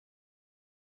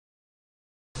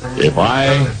If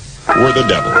I were the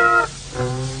devil.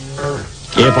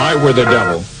 If I were the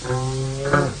devil.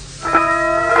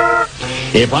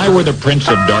 If I were the prince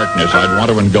of darkness, I'd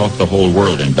want to engulf the whole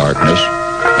world in darkness,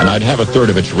 and I'd have a third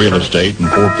of its real estate and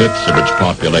 4/5 of its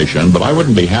population, but I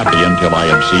wouldn't be happy until I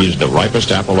had seized the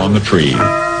ripest apple on the tree.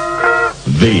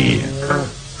 Thee.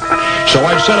 So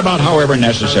I'd set about, however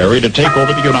necessary, to take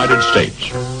over the United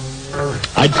States.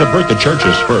 I'd subvert the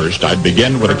churches first. I'd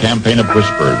begin with a campaign of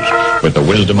whispers. With the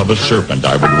wisdom of a serpent,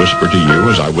 I would whisper to you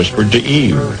as I whispered to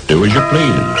Eve, do as you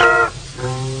please.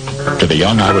 To the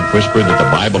young, I would whisper that the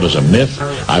Bible is a myth.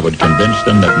 I would convince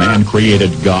them that man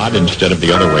created God instead of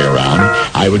the other way around.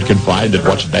 I would confide that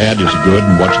what's bad is good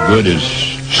and what's good is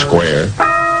square.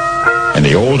 And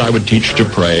the old, I would teach to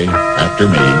pray after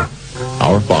me,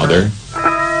 Our Father.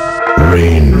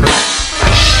 Rain.